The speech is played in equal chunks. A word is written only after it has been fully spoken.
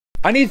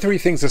I need three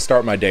things to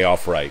start my day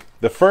off right.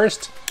 The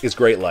first is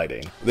great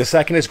lighting. The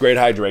second is great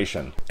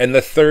hydration. And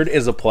the third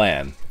is a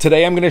plan.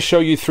 Today I'm going to show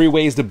you 3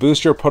 ways to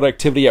boost your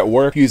productivity at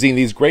work using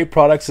these great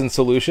products and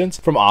solutions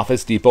from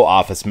Office Depot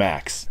Office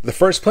Max. The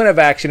first plan of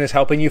action is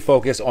helping you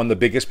focus on the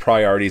biggest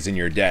priorities in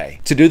your day.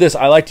 To do this,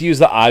 I like to use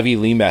the Ivy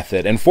Lee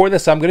method. And for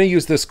this, I'm going to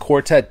use this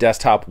Quartet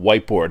desktop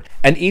whiteboard.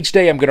 And each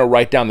day I'm going to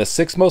write down the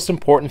 6 most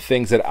important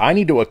things that I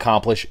need to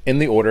accomplish in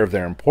the order of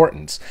their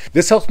importance.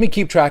 This helps me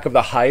keep track of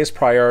the highest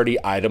priority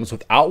items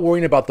without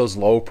worrying about those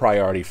low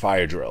priority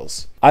fire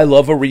drills. I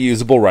love a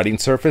reusable writing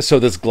surface, so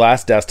this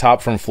glass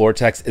desktop from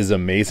Floortex is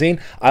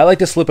amazing. I like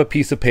to slip a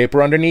piece of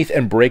paper underneath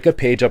and break a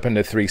page up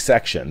into 3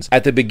 sections.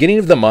 At the beginning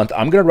of the month,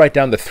 I'm going to write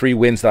down the 3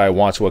 wins that I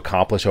want to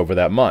accomplish over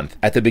that month.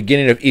 At the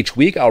beginning of each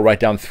week, I'll write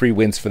down 3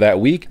 wins for that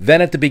week.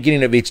 Then at the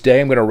beginning of each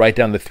day, I'm going to write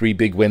down the 3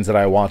 big wins that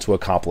I want to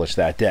accomplish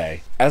that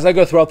day. As I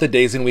go throughout the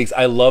days and weeks,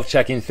 I love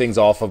checking things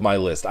off of my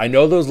list. I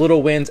know those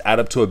little wins add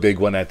up to a big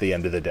one at the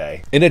end of the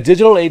day. In a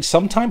digital age,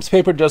 sometimes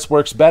paper just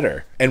works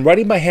better, and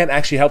writing by hand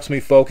actually helps me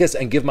focus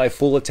and give my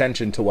full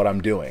attention to what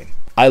I'm doing.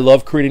 I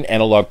love creating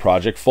analog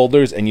project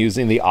folders and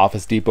using the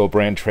Office Depot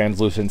brand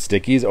translucent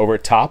stickies over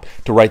top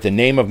to write the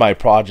name of my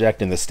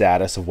project and the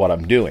status of what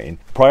I'm doing.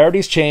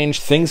 Priorities change,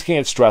 things can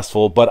get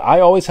stressful, but I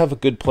always have a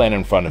good plan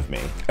in front of me.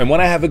 And when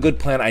I have a good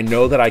plan, I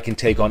know that I can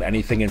take on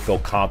anything and feel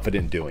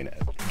confident doing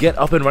it. Get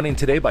up and running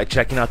today by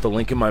checking out the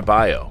link in my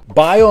bio.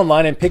 Buy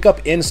online and pick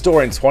up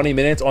in-store in 20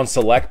 minutes on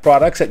select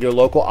products at your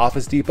local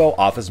Office Depot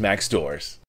Office Max stores.